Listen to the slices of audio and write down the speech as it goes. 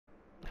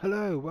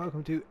Hello,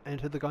 welcome to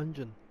Enter the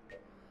Gungeon.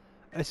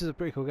 This is a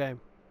pretty cool game,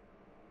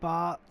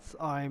 but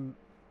I'm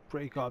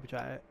pretty garbage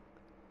at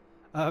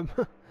it.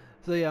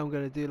 So yeah, I'm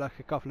going to do like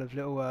a couple of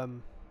little,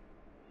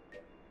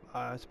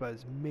 I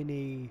suppose,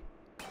 mini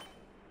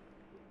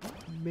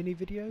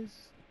videos.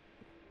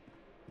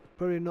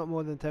 Probably not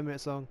more than 10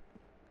 minutes long.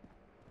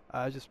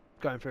 Just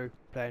going through,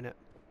 playing it.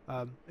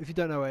 If you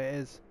don't know what it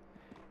is,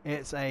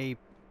 it's a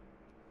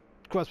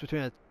cross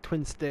between a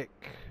twin stick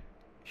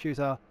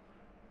shooter,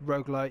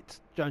 roguelite,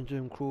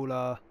 dungeon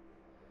crawler.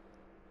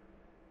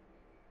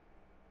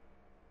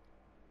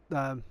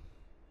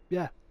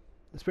 Yeah,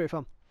 it's pretty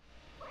fun.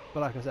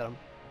 But like I said, I'm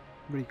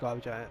really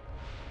garbage at it.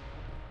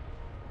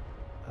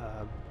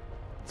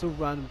 It's all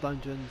random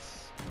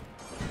dungeons,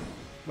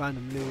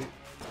 random loot.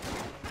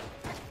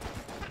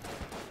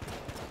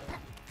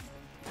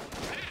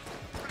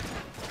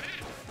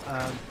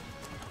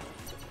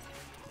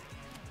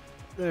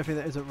 The only thing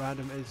that isn't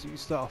random is you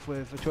start off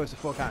with a choice of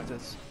 4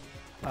 characters.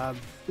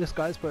 This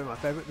guy's probably my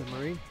favourite, the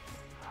Marine.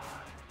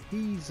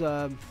 He's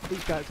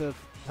each character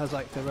has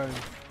like their own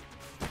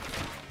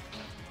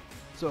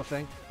sort of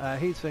thing.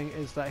 His thing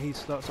is that he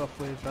starts off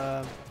with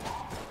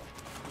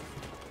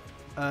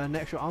an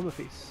extra armor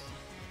piece.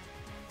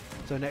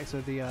 So next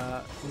to the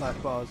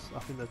life bars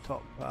up in the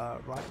top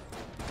right,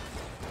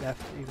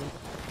 left even.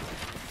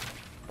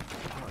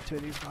 I've got 2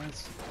 of these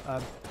guys.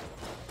 You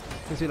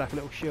can see like a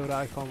little shield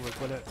icon with a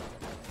bullet.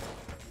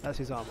 That's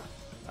his armor.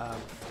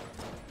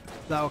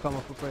 That will come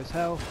off for his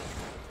health.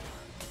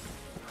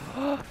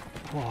 Oh,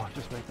 I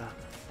just made that.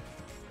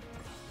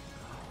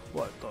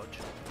 What a dodge.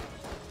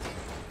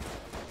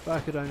 But I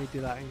could only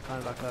do that in kind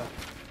of like a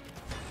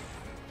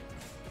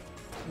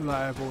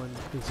reliable and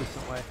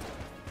consistent way.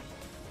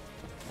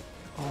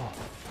 Oh.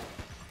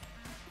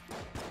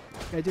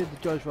 I did the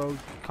dodge roll,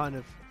 kind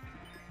of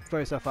throw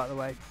yourself out of the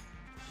way,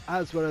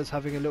 as well as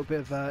having a little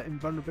bit of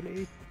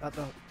invulnerability at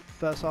the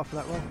first half of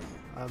that roll.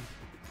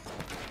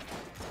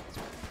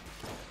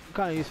 It's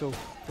kind of useful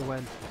for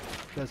when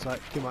there's like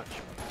too much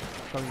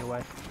coming your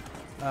way.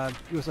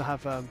 You also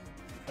have a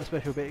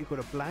special ability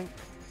called a blank,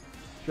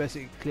 which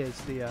basically clears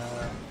the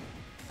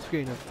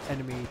screen of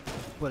enemy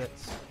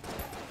bullets.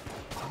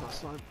 Oh, not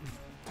slime.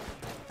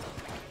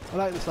 I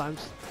like the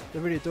slimes,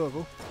 they're really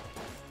adorable,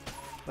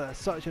 but they're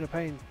such a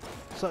pain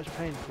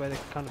where they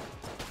kind of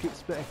keep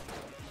spitting.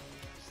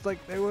 It's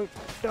like they won't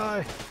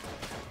die.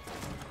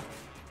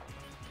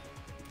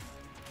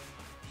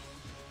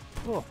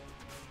 Oh.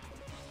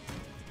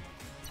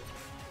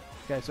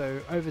 Okay, so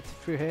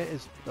through here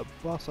is the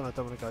boss, and I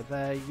don't want to go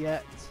there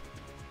yet.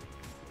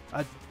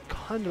 I'd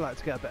kind of like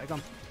to get a better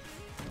gun.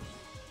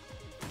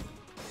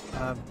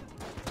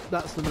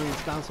 That's the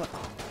Marine's downside.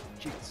 Oh,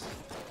 jeez.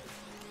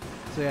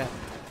 So yeah,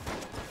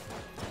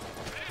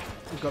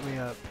 it got me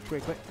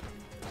pretty quick,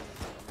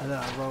 and then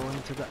I roll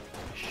into that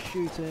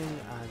shooting,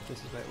 and this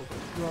is where it all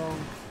goes wrong.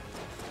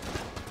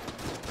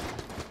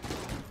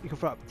 You can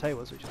throw up the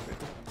tables, which is pretty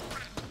cool.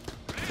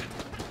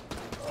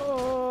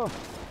 Oh!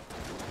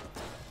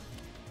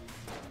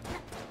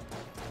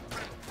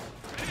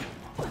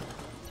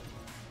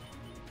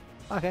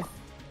 Okay,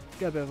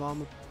 get a bit of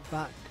armor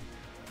back.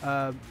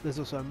 There's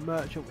also a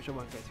merchant, which I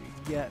won't get to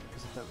yet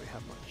because I don't really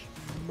have much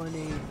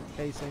money,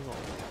 casing, or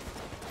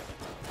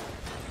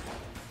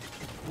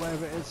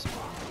whatever it is.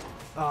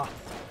 Ah.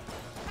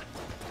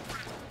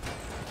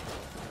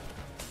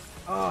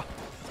 Ah.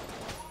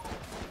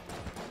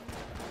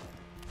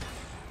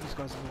 These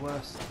guys are the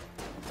worst.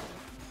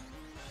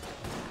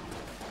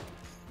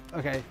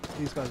 Okay,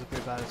 these guys are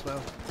pretty bad as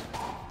well.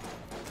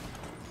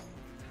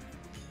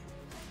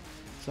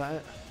 Is that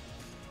it?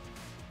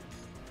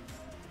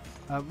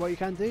 What you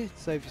can do to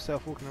save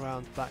yourself walking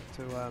around back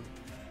to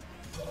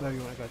where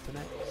you want to go to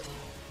next,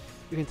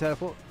 you can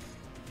teleport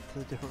to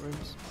the different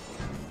rooms.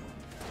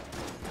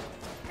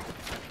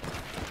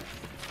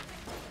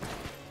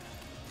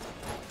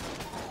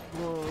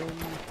 One.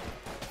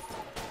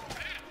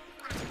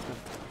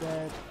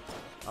 Dead.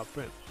 Oh,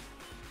 brilliant.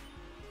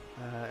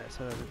 Let's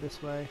head over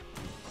this way.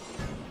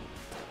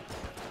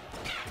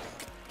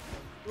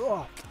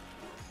 Oh!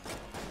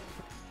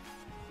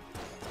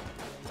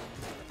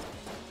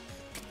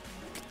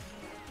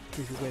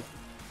 These weird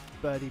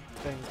birdie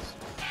things.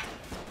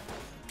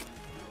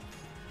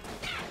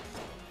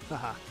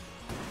 Haha.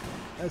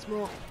 There's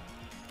more.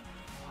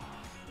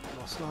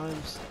 More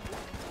slimes.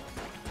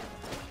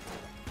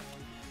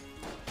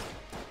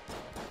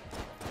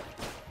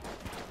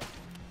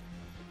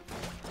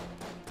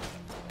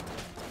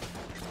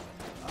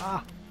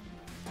 Ah!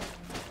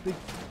 Big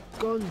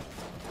gun!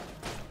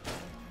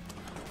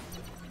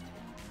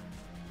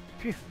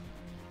 Phew!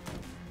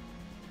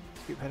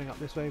 Let's keep heading up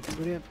this way,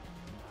 brilliant.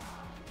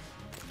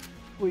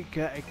 We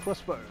get a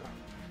crossbow,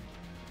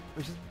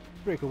 which is a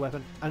pretty cool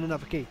weapon, and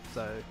another key.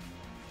 So,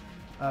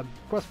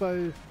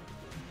 crossbow,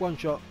 one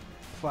shot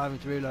before having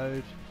to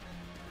reload,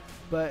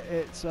 but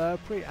it's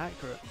pretty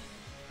accurate,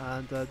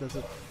 and does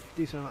a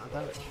decent amount of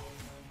damage.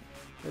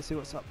 Let's see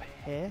what's up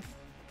here.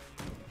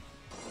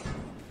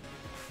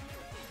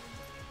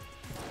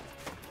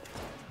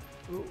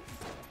 Ooh.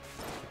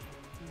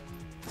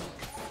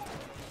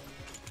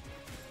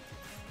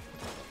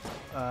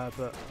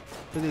 but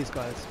for these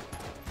guys,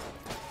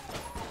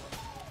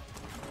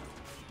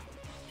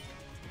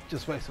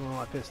 just wasting one of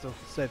my pistol,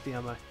 save the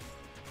ammo.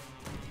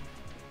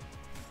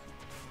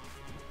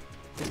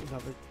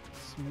 Another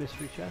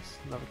mystery chest,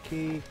 another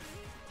key,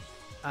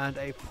 and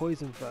a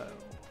poison vial.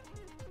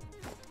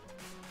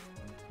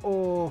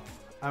 Or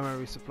ammo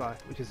resupply,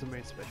 which is the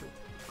marine special,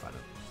 kind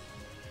of.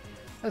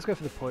 Let's go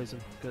for the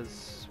poison,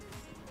 because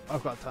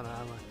I've got a ton of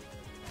ammo.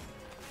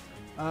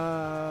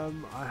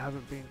 I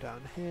haven't been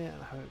down here,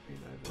 and I haven't been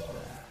over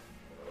there.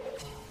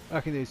 I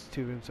reckon these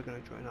two rooms are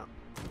going to join up.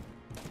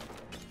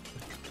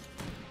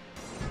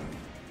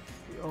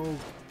 Oh.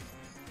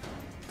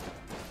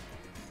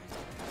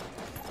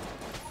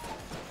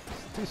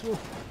 It's too small.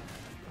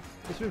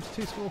 This room's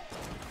too small.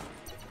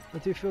 I'm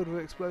too filled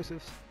with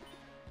explosives.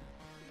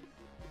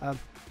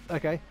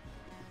 Okay.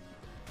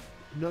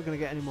 I'm not going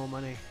to get any more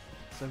money,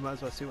 so might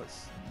as well see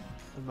what's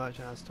the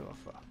merchant has to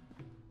offer.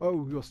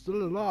 Oh, you're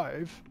still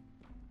alive?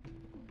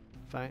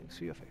 Thanks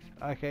for your faith.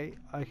 Okay,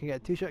 I can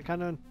get a t-shirt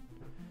cannon.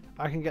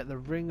 I can get the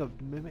Ring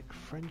of Mimic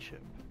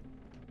Friendship.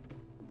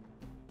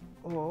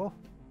 Or...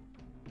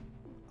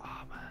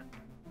 oh man.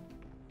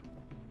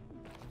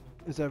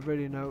 Is there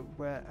really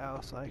nowhere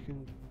else I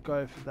can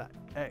go for that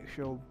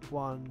extra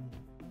one?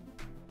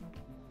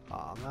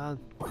 Oh man.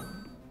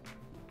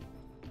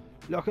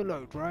 Lock and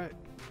load, right?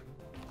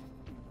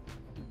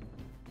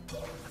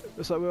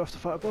 Looks like we're off to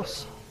fight a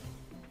boss.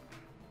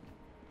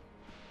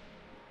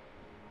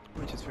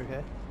 Which is through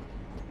here.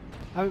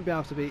 I haven't been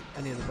able to beat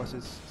any of the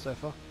bosses so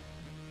far.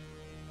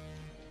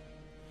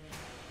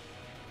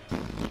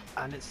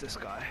 And it's this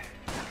guy.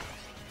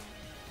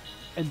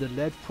 And the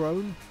lead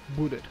prone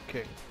Bullet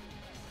King.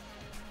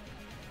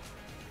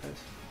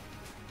 Yes.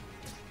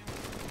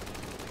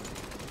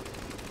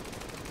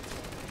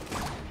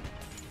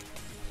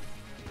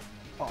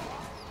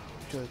 Oh,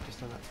 should have just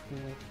done that.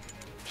 Yeah.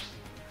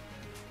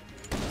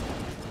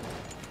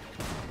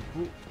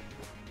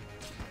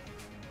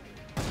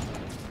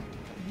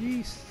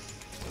 Yeast.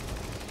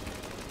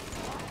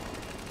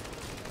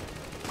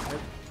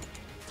 Nope.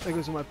 There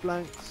goes all my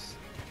blanks.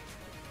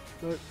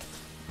 Nope.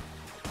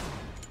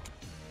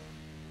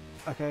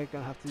 Okay,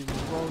 gonna have to do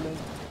more rolling.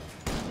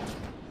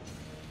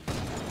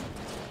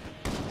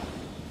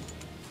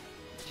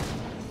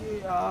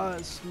 Yeah,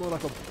 it's more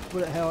like a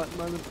bullet hell at the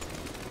moment.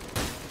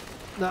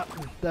 No,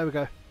 there we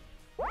go.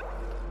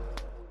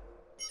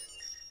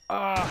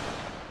 Ah.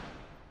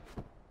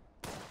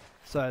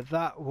 So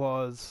that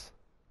was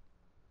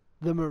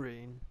the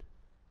Marine.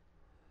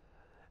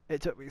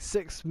 It took me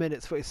 6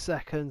 minutes 40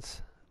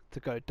 seconds to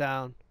go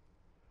down.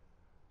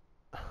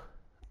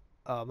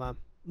 Oh man,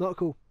 not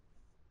cool.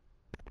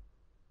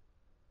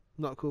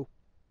 Not cool.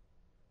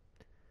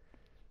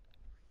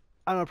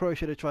 And I probably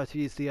should have tried to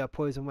use the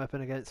poison weapon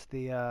against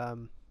the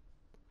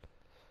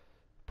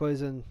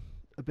poison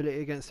ability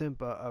against him,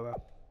 but oh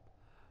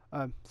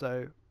well.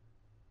 So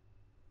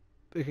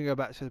we can go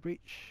back to the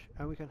breach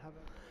and we can have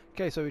it.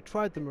 Okay, so we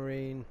tried the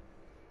Marine.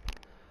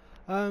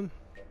 Did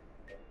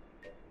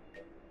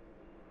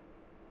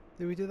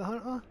we do the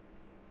Hunter?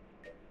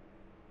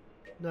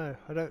 No,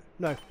 I don't.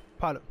 No,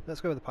 Pilot. Let's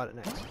go with the Pilot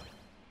next.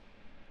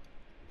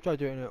 Try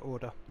doing it in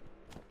order.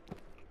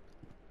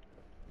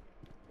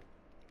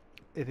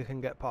 If you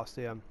can get past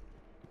the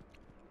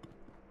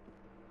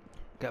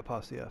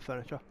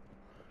furniture.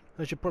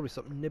 I should probably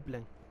stop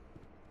nibbling.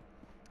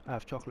 I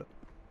have chocolate.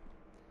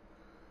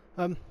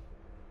 I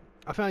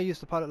think I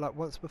used the Pilot like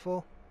once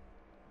before.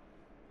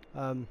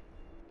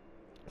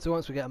 So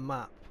once we get a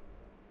map,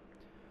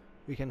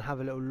 we can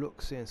have a little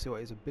look-see and see what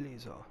his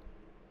abilities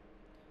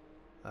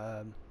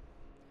are.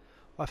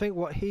 I think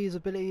what his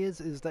ability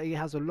is that he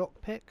has a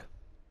lockpick,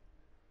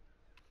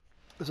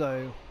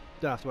 so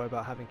don't have to worry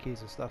about having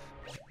keys and stuff.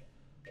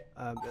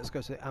 Let's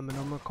go to the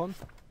Ammonomicon.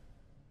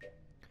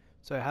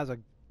 So it has a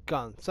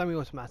gun,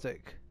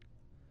 semi-automatic.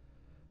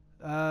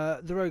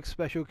 The rogue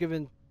special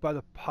given by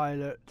the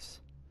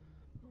pilot.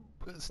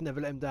 Let's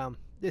never let him down.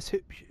 This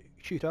hip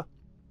shooter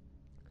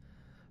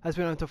has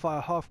been able to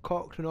fire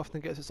half-cocked and often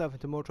gets itself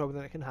into more trouble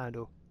than it can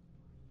handle.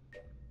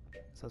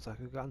 Sounds like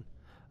a gun.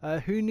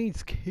 Who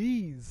needs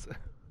keys?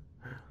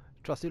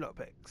 Trusty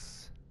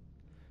lockpicks.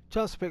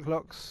 Chance to pick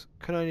locks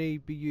can only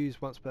be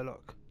used once per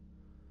lock.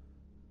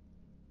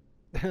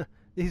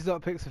 These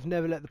lockpicks have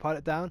never let the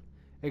pilot down,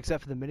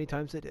 except for the many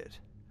times they did.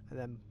 And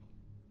then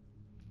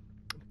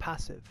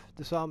passive,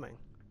 disarming.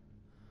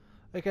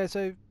 Okay,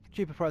 so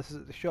cheaper prices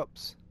at the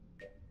shops.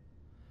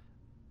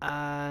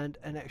 And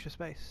an extra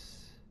space.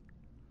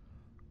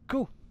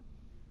 Cool.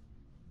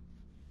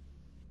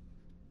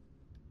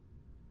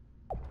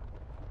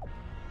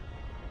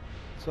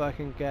 So I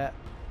can get.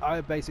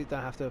 I basically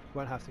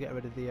won't have to get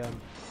rid of the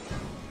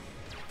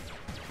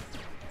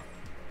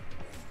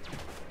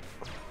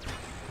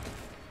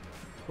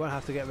won't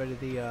have to get rid of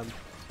the oh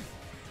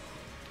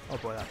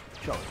boy, that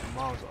shot was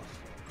miles off.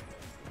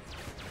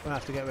 Won't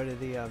have to get rid of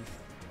the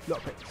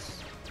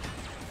lockpicks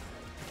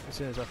as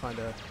soon as I find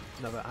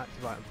another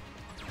active item.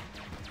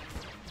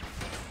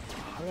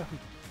 Hurry up.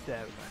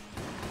 There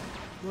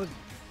we go.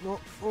 No,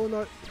 oh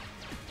no.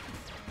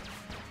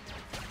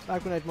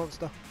 Flag grenade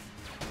monster.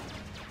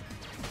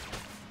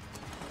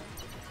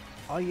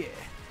 Oh yeah.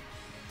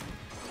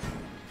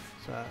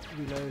 So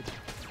reload.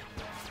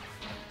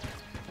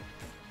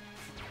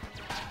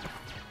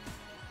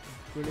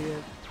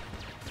 Brilliant.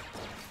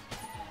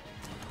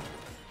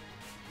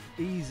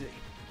 Easy.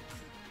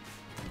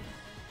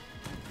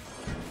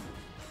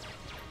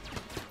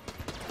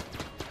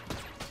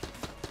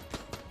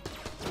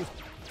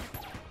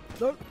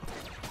 No.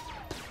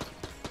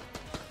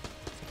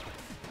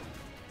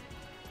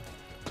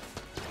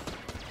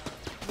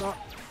 No.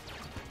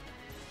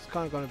 It's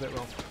kind of gone a bit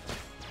wrong.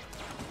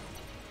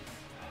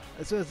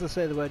 As soon as I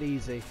say the word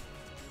easy,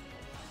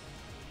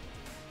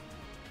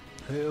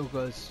 it all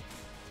goes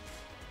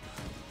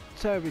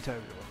terribly,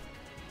 terribly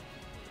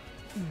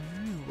wrong.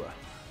 Ooh.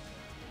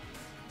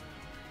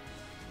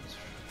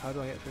 How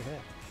do I get through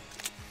here?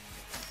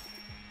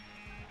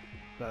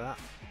 Like that.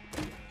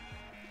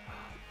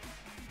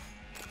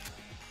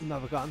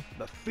 Another gun,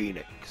 the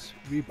Phoenix,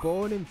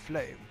 reborn in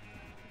flame.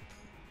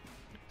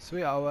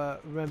 Sweet, I'll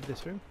remember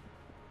this room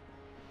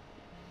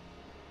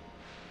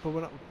for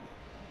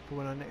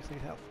when I next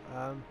need help.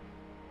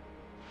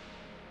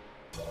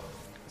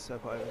 So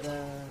put over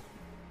there.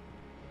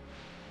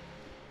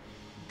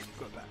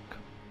 Go back.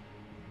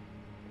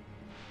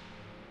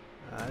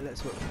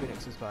 Let's see what the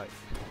Phoenix is like.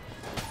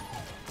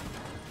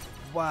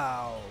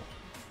 Wow.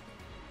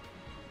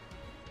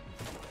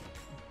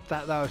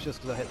 That was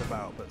just because I hit the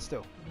barrel, but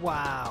still.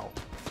 Wow.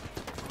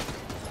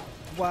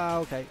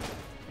 Wow, okay.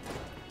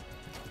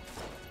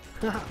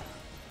 I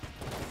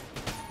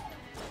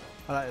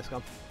like this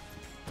gun.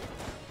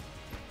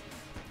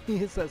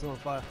 He sets him on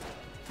fire.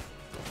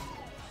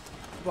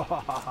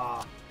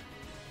 Wahaha.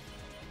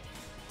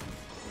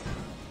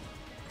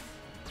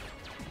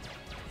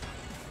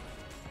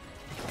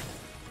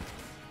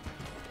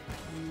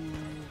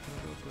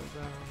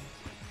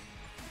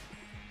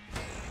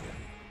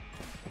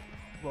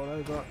 Roll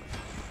over,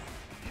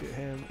 shoot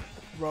him,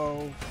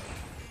 roll,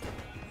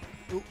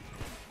 oop,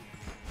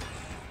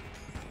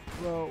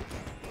 roll,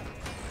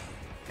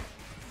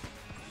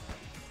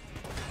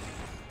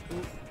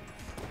 oop.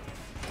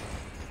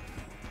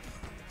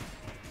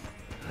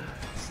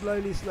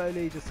 Slowly,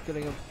 slowly, just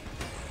killing him.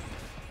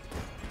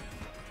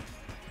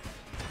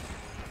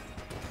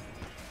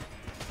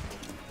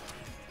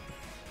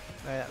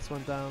 Okay, that's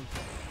one down.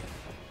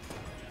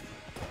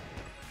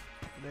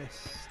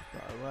 Missed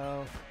that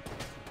well.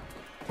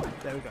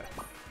 There we go.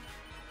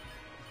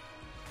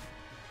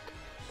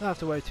 Don't have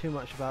to worry too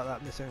much about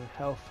that missing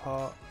health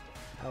bar.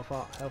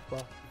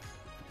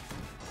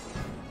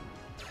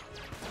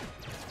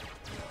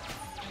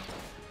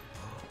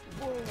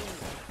 Whoa.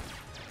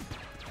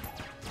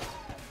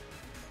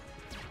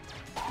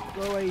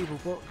 Go away, evil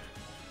book.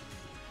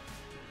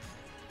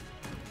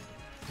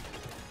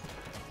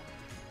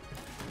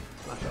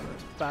 Smash up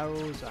those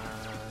barrels, and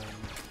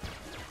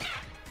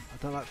I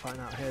don't like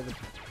fighting out here. The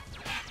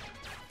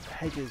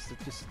hedges that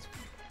just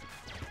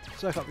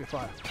soak up your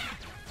fire.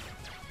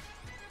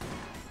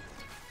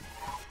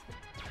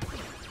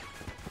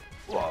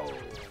 Whoa!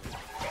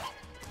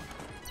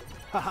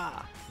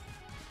 Haha!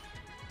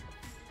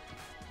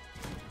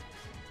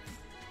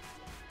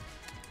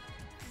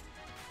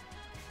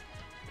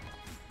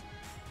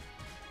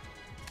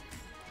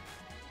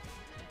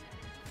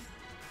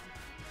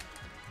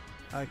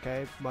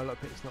 Okay, my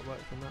lockpick's not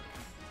working on that.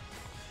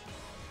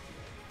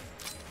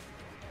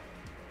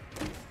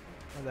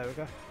 Oh, there we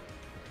go.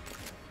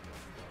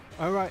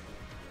 Alright,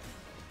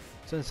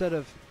 so instead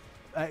of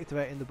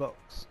activating the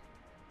box,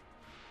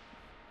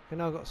 okay,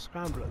 now I've got a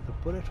scrambler, the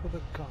bullet or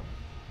the gun.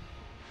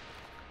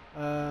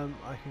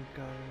 I can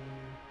go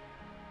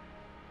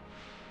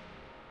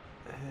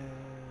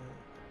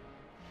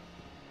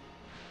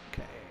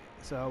okay,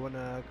 so I want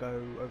to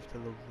go over to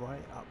the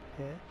right up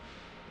here.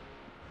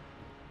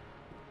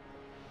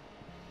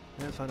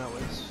 Let's find out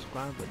what the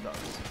scrambler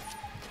does.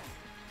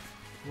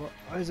 What?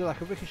 Oh, is it like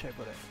a ricochet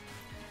bullet?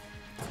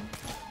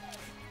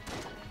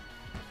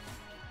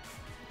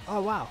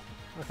 Oh wow,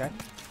 okay.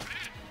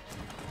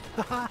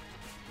 Haha!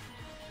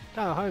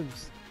 Down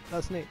Holmes,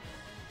 that's neat.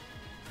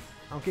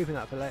 I'm keeping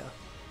that for later.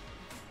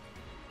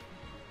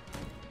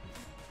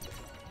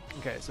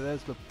 Okay, so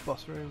there's the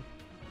boss room.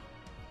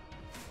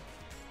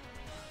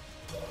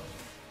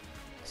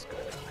 Let's go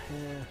down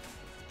here.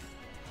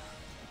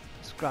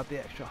 Let's grab the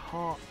extra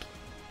heart.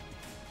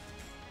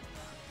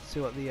 See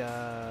what the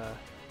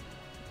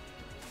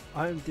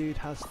Iron Dude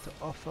has to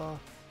offer.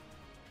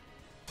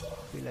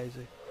 Be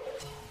lazy.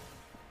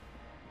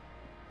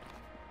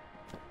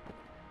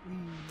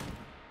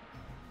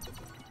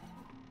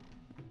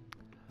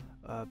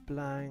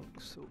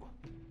 Blanks, ooh.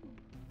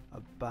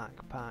 A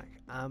backpack,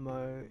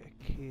 ammo,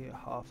 a key, a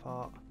half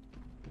heart.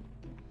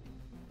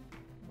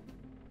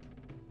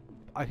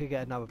 I could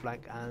get another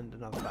blank and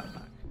another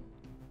backpack.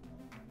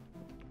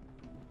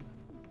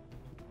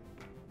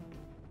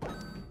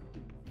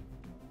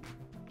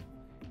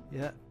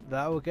 Yeah,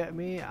 that will get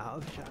me out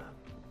of jam.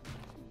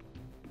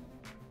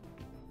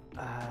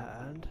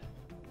 And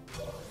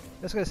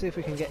let's go see if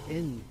we can get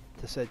into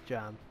said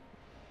jam.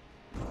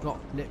 Not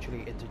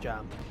literally into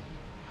jam.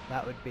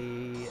 That would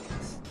be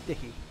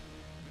sticky.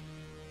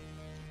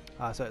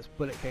 Ah, so it's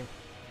Bullet King.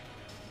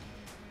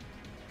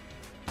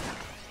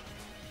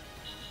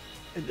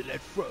 In the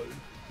lead throne.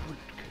 Bullet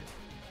King.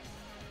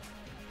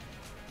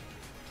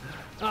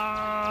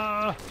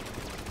 Ah!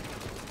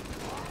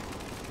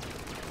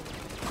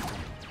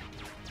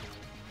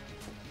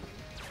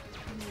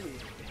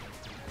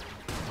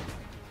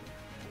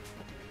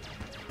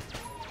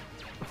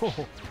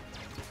 Oh.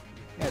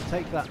 Yeah,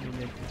 take that,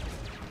 minion.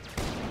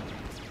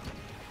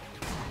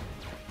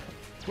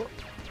 Whoop.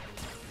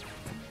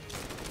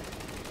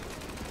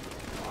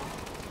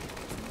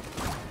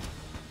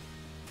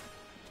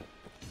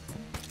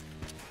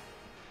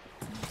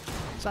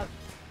 What's that?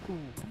 Ooh.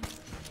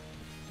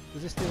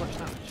 Does this do much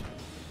damage?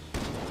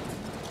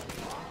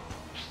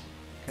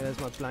 Okay, there's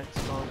my blank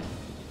spawn.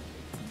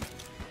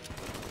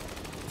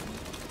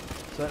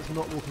 So let's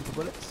not walk into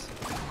bullets.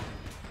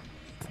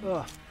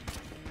 Ugh.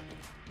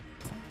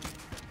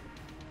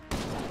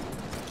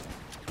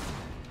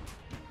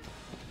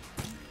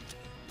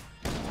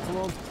 Come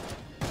on.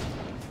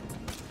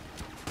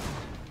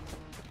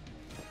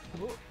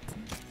 Oh.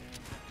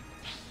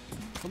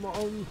 Come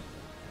on.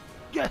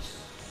 Yes!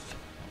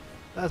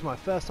 That's my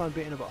first time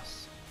beating a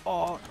boss.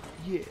 Oh,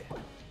 yeah.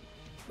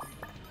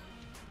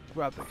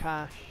 Grab the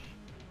cash.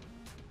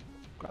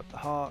 Grab the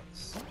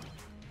hearts.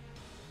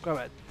 Grab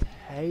a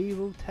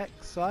table tech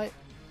site.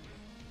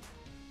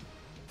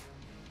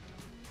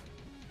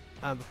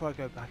 And before I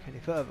go back any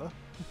further,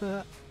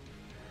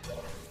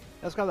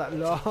 let's grab that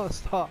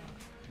last heart.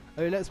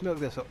 I mean, let's milk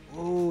this for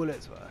all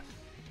it's worth.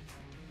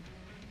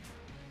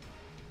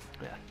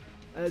 Yeah.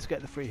 And let's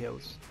get the 3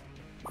 heals.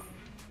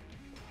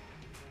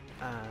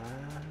 And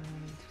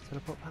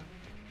teleport back.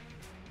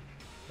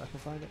 If I can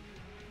find it.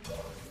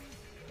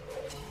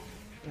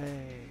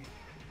 Hey.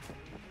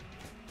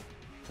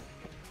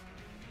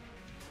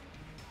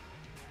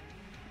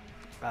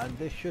 And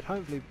this should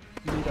hopefully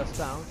lead us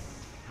down.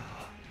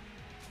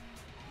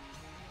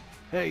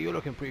 Hey, you're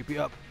looking pretty beat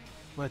up.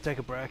 I'm gonna take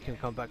a break and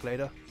come back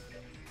later.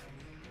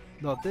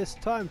 Not this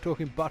time,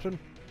 talking button.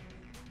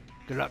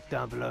 Good luck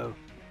down below.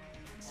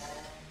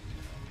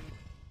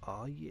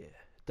 Oh yeah,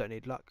 don't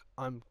need luck.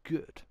 I'm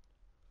good.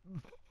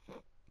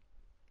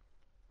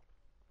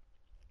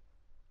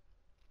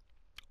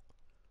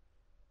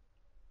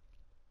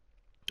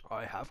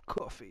 I have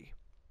coffee.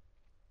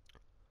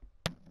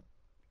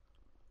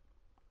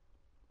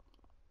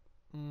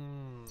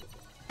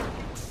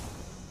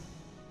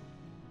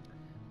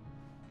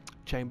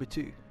 Chamber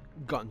 2,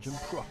 Gungeon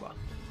proper.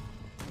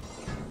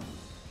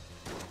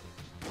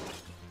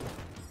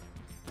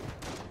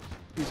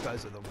 These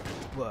guys are the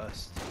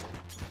worst.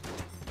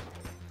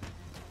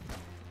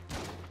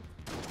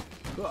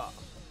 Oh,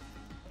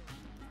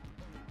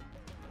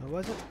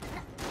 was it?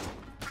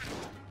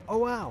 Oh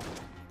wow!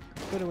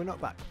 Good, we're not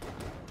back.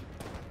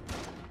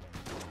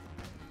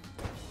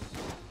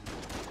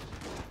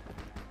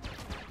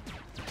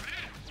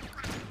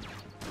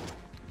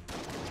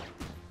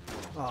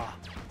 Ah.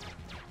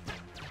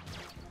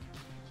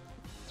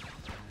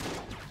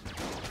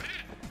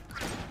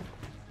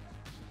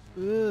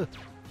 Ugh.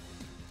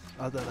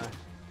 I don't know.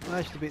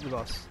 Managed to beat the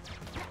boss.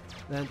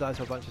 Then die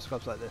to a bunch of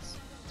scrubs like this.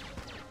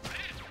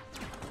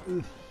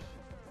 Oof.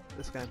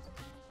 This game.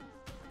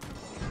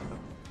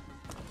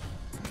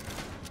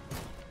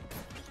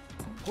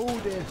 Oh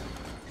dear.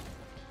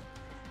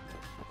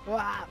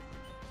 Ah!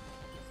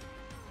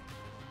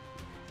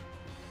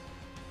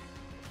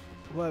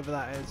 Whatever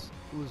that is,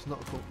 was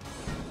not cool.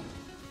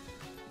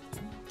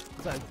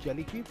 Is that a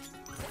jelly cube?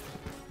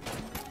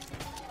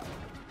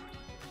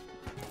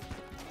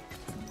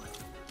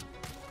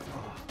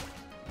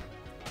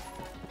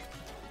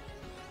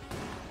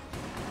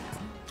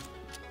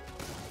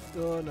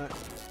 Oh no.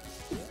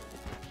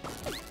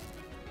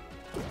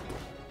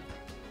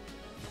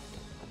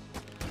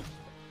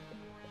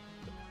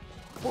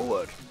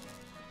 Forward.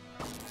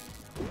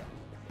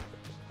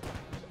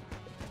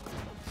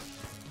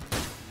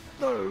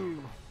 No.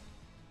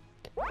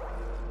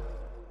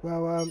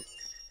 Well,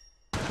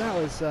 that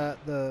was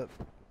the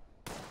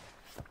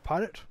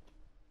pilot.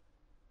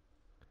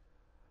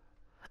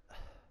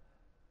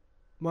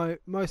 My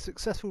most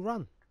successful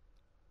run.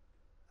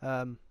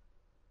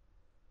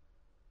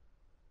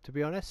 To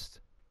be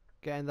honest,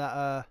 getting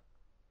that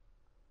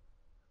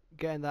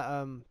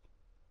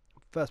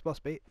first boss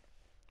beat,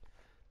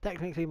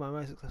 technically my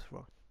most successful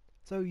run.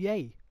 So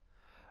yay!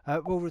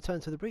 We'll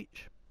return to the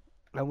breach,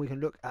 and we can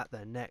look at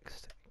the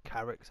next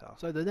character.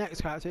 So the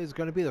next character is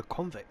going to be the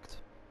convict.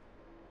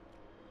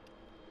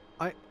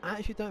 I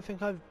actually don't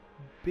think I've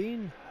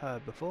been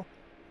her before,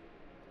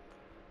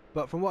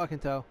 but from what I can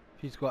tell,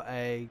 she's got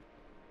a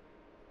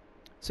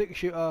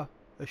 6-shooter,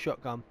 a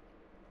shotgun,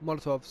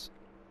 Molotovs,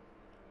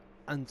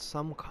 and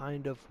some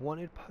kind of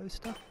wanted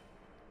poster.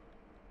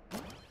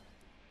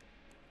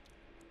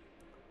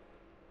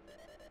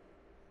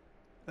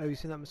 Have you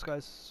seen that Miss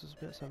Guy's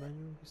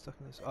manual? He's stuck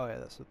in this. Oh yeah,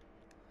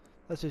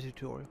 that's a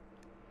tutorial.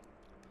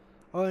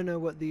 Oh, I know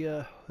what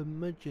the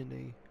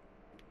homogeny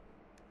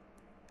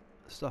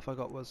stuff I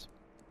got was.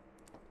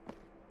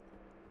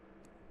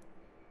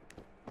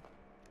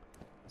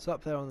 It's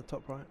up there on the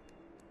top right.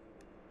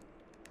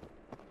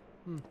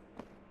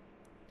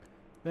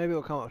 Maybe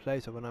it'll come up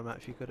later when I'm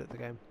actually good at the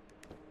game.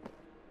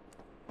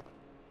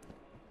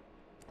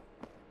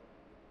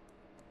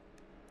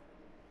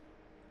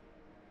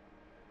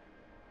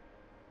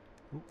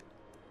 Ooh.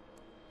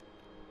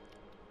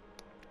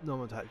 No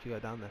one to actually go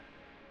down there.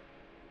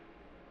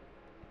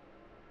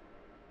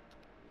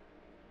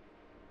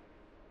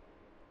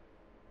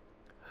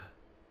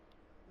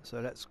 So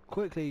let's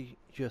quickly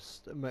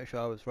just make sure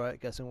I was right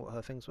guessing what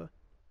her things were.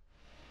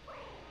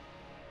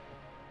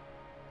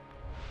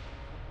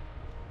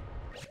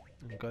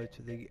 And go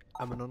to the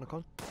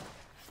Ammonicon.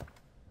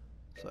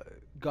 So,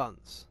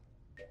 guns.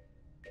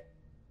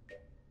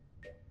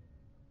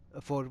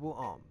 Affordable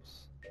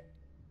arms.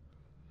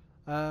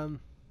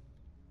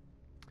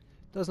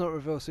 Does not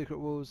reveal secret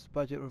rules.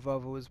 Budget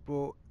revolver was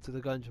brought to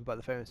the Gungeon by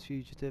the famous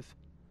fugitive.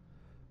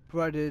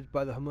 Provided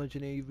by the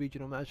homogeneous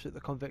regional magistrate, the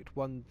convict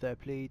won their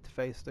plea to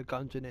face the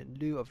Gungeon in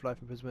lieu of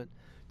life imprisonment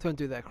to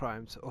undo their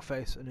crimes, or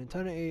face an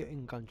eternity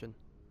in Gungeon.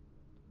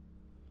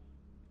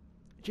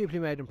 Cheaply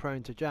made and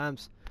prone to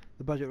jams,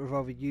 the budget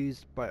revolver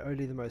used by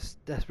only the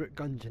most desperate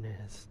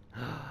Gungeoners.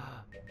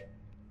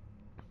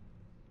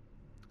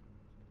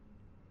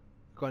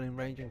 Got an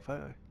ranging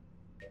photo.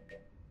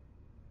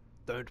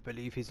 Don't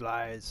believe his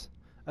lies.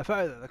 A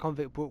photo that the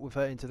convict brought with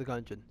her into the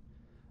Gungeon.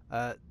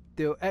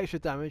 Deal extra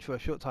damage for a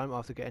short time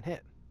after getting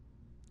hit.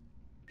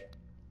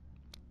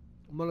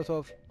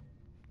 Molotov.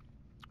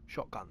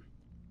 Shotgun.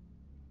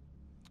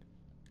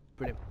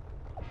 Brilliant.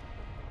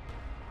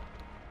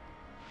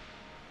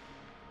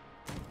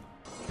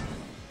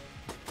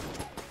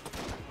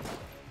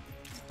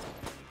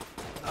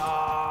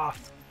 Ah!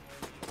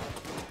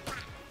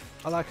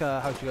 I like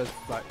how she goes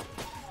like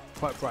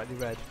quite brightly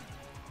red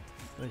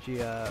when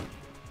she I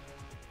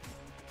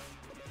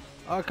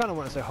kind of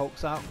want to say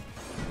hulks out.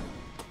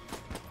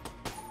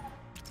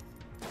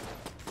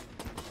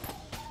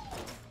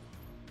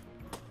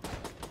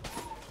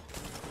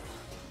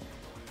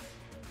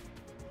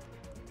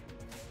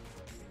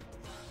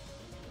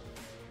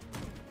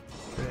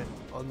 Brilliant.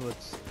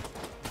 Onwards.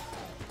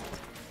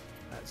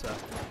 That's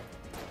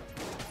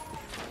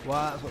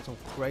wow, that's got some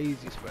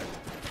crazy spread.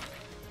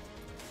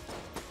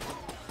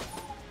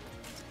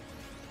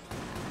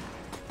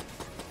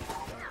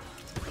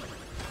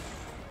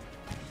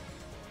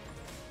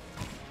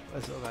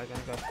 Where's the little guy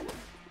gonna go?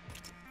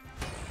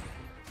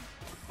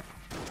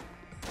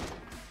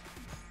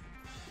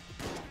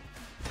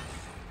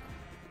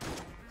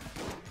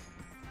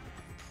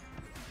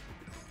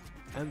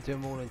 Empty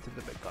them all into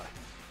the big guy.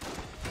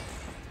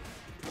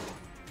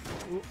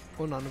 Ooh,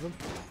 or none of them.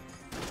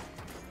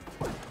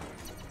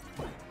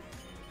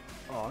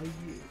 Oh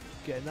yeah,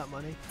 getting that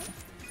money.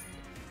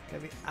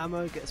 Get me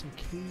ammo, get some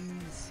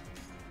keys.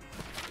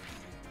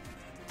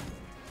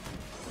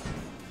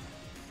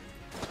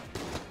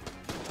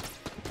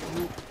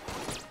 Ooh.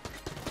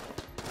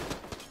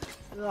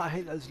 Oh, I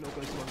hate those little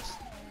ghost ones.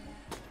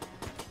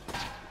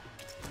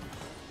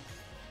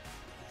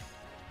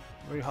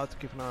 Very hard to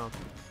keep an eye on.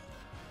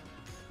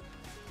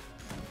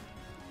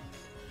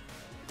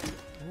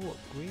 Ooh, what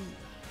green?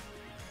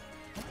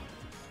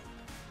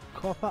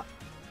 Copper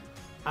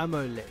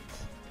amulet.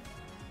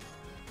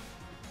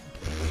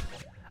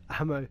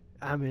 Amulet.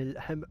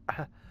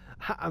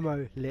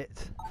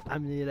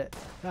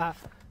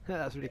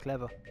 That's really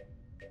clever.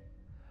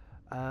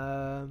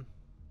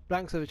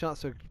 Blanks have a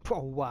chance to. Oh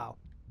wow,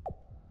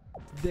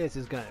 this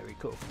is going to be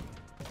cool.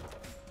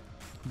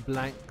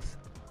 Blanks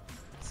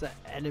set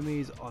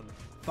enemies on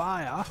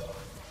fire.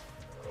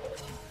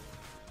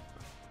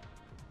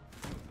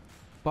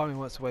 Bombing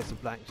wants to waste a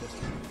blank just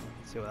to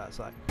see what that's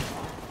like.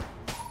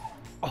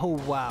 Oh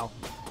wow.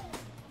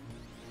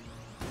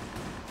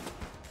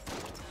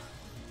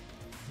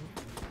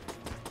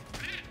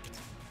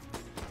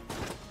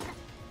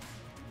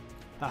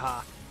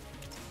 Haha.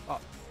 Oh.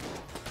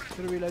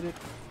 Should have reloaded.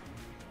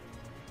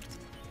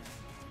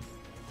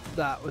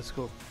 That was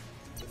cool.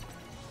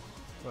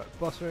 Right,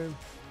 boss room.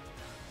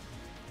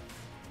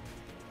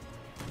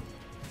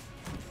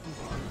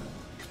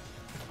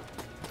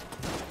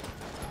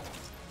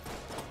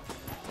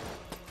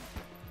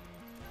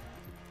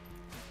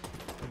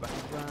 Go back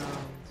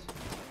around.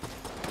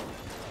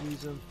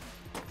 Use them.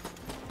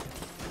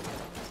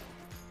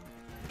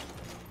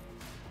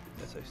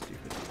 They're so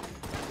stupid.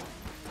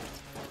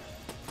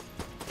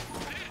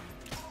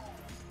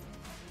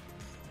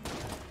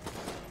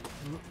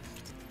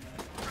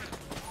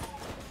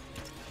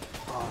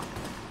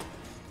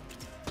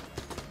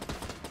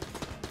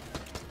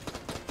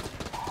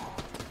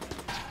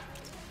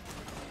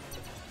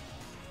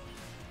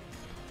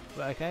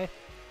 Okay.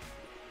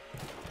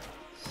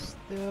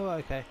 Still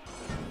okay.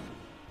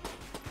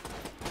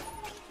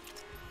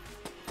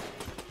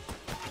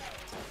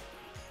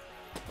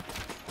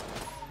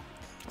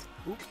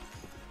 Oop.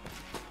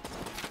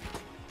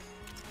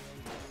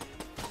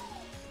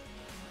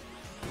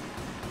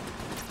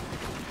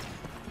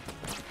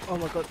 Oh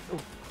my god. Ooh.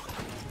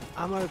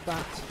 Ammo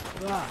bat.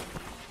 Ah.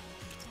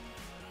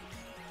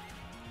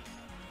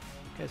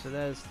 Okay, so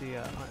there's the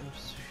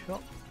items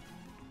shop.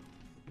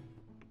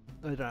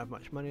 I don't have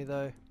much money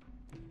though.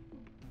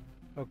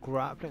 A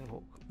grappling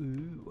hook.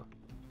 Ooh.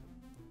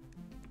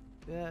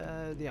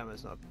 Yeah, the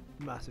ammo's not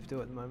a massive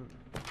deal at the moment.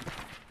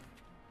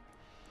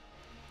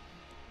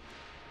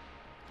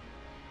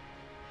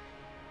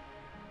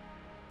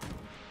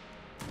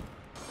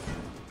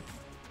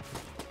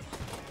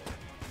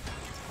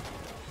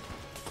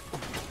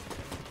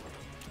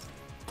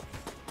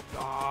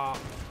 Ah,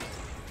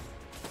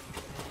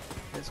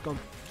 it's gone.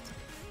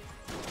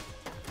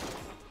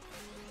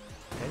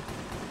 Okay.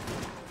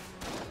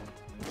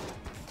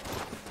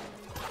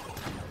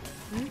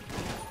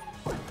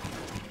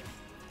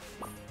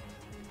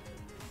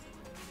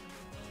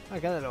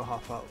 Okay, that little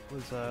half out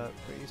was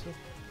pretty useful.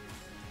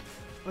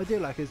 What I do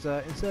like is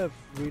instead of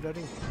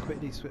reloading,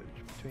 quickly switch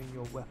between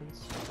your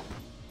weapons.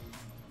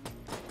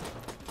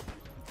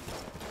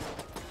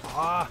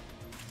 Ah!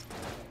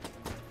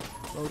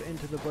 Rolled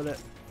into the bullet.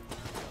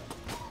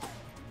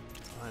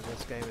 And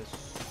this game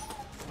is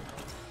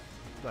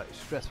like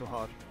stressful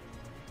hard.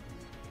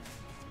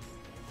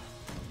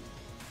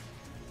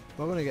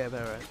 But I'm gonna get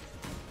better at it.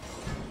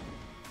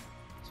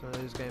 It's one of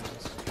those games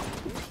that's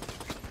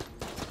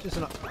just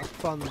a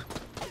fun.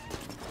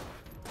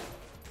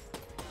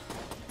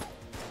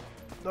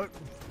 Nope.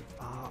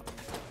 Ah.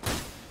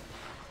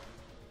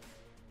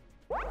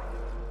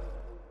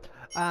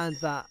 And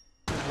that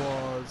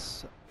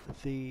was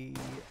the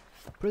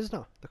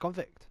prisoner, the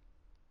convict.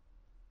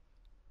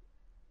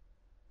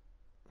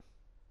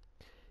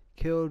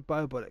 Killed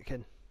by a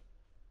bulletkin.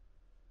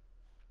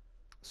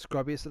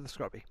 Scrubbiest of the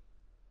scrubby.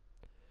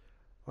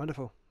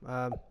 Wonderful.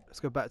 Let's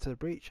go back to the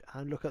breach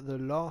and look at the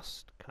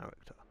last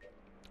character.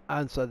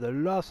 And so the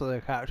last of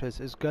the characters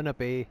is gonna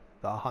be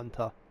the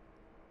hunter.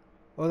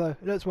 Although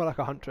it looks more like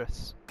a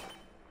huntress.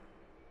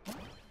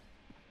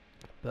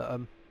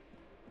 But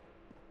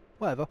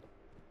whatever.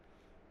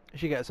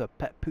 She gets a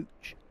pet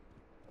pooch.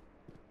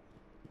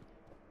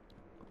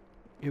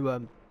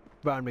 Who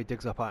randomly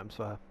digs up items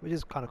for her, which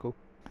is kinda cool.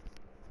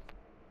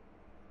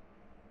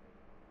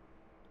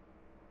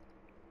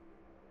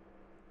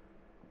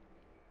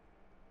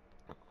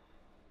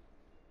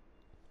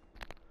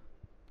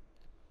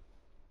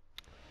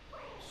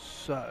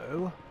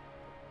 So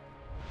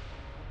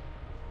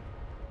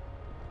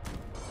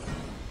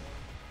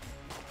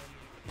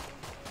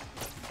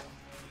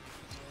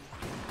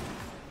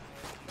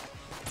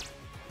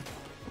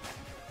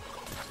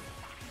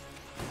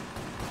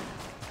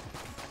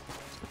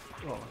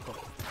oh my god.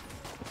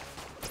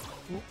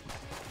 Ooh.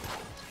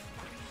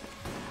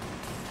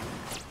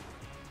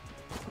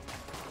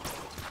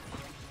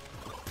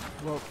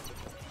 Well,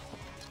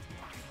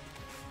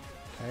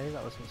 okay,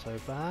 that wasn't so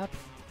bad.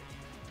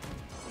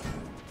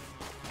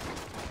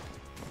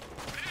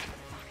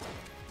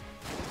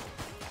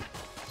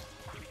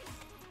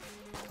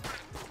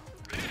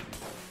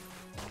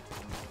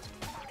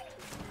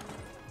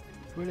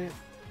 Brilliant.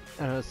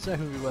 And her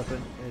secondary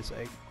weapon is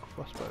a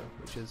crossbow,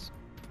 which is,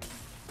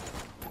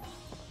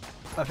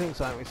 I think,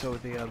 something we saw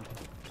with the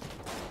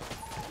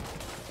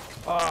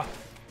ah!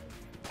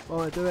 What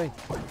am I doing?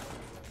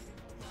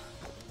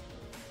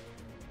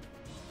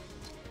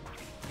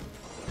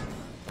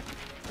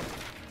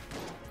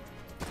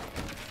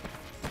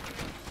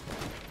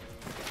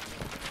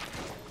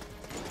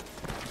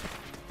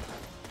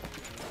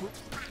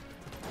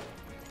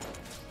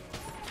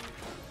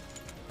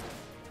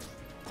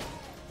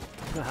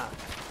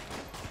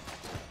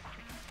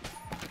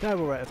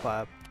 Terrible rate of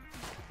fire,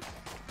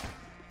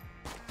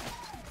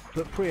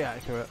 but pretty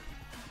accurate.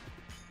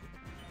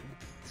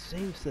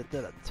 Seems to do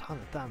a ton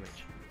of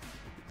damage.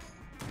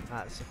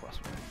 That's the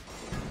crossbow.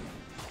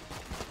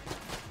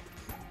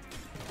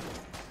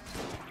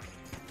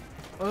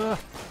 I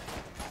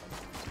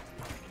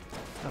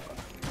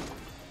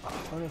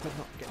wonder if I'm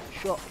not getting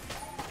shot.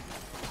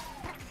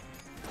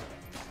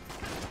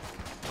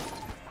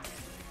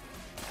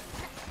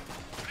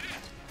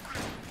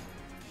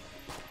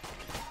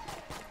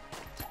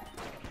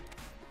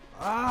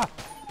 Ah!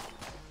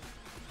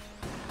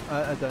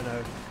 I don't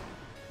know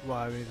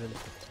why I'm even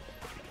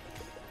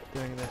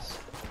doing this.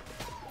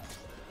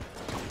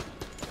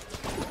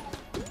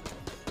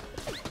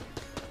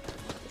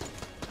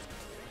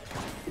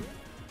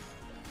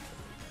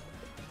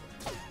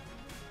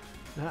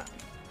 Ah.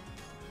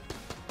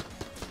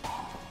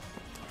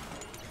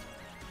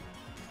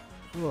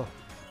 Whoa.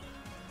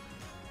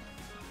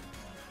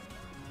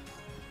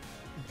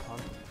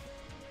 Pardon.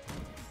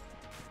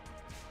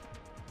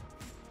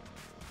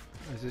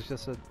 Is this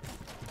just a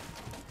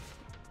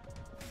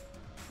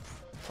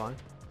fine?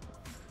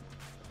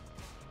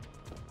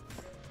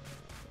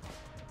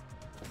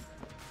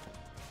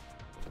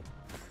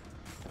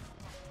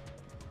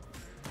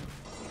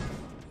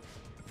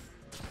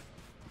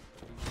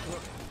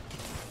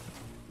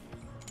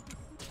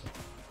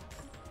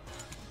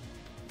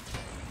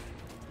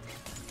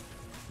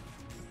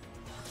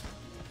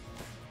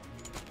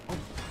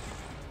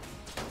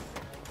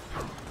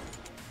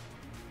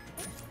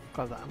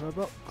 Got that ammo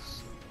box.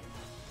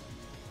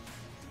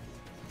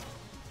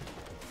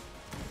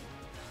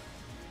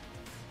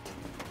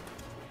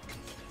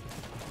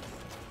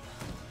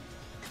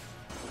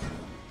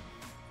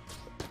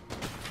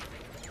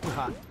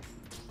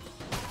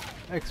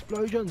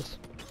 Explosions!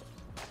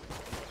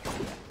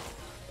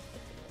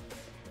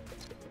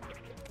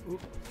 Ooh.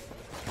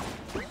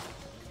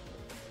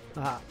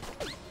 Ah.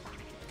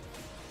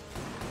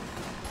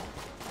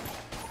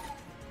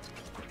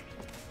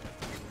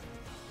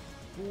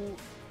 Ooh,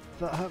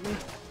 that hurt me.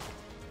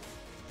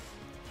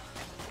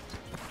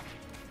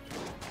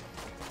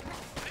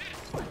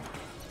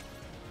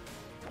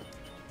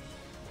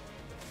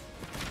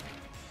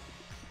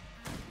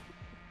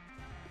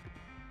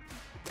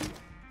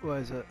 Where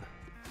is it?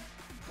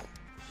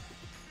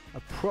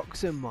 A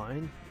proxim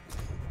mine.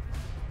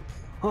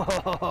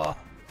 Right,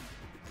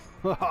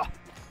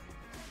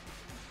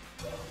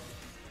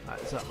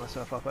 set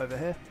myself up over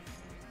here.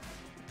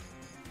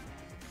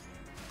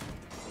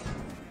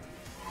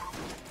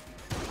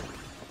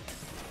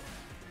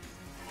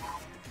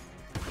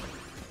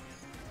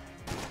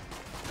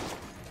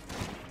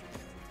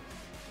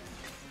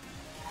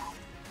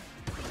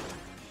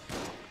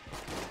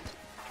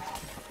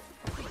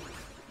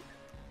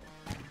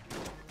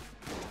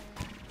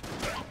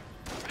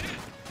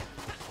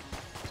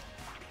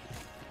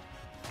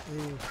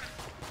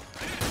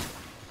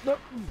 Nope.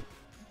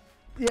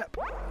 Yep.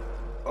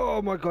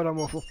 Oh my god, I'm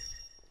awful.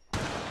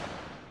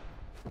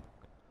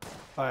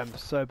 I am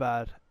so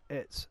bad.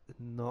 It's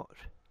not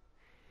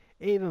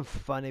even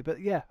funny.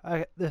 But yeah,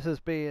 this has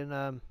been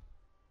a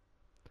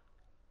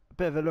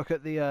bit of a look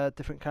at the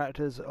different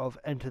characters of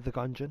Enter the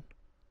Gungeon.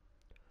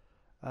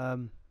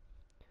 Kind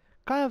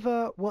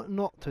of what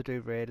not to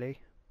do, really.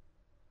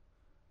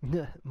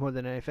 More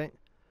than anything.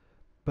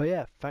 But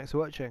yeah, thanks for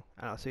watching,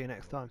 and I'll see you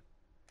next time.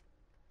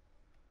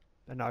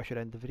 And now I should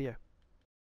end the video.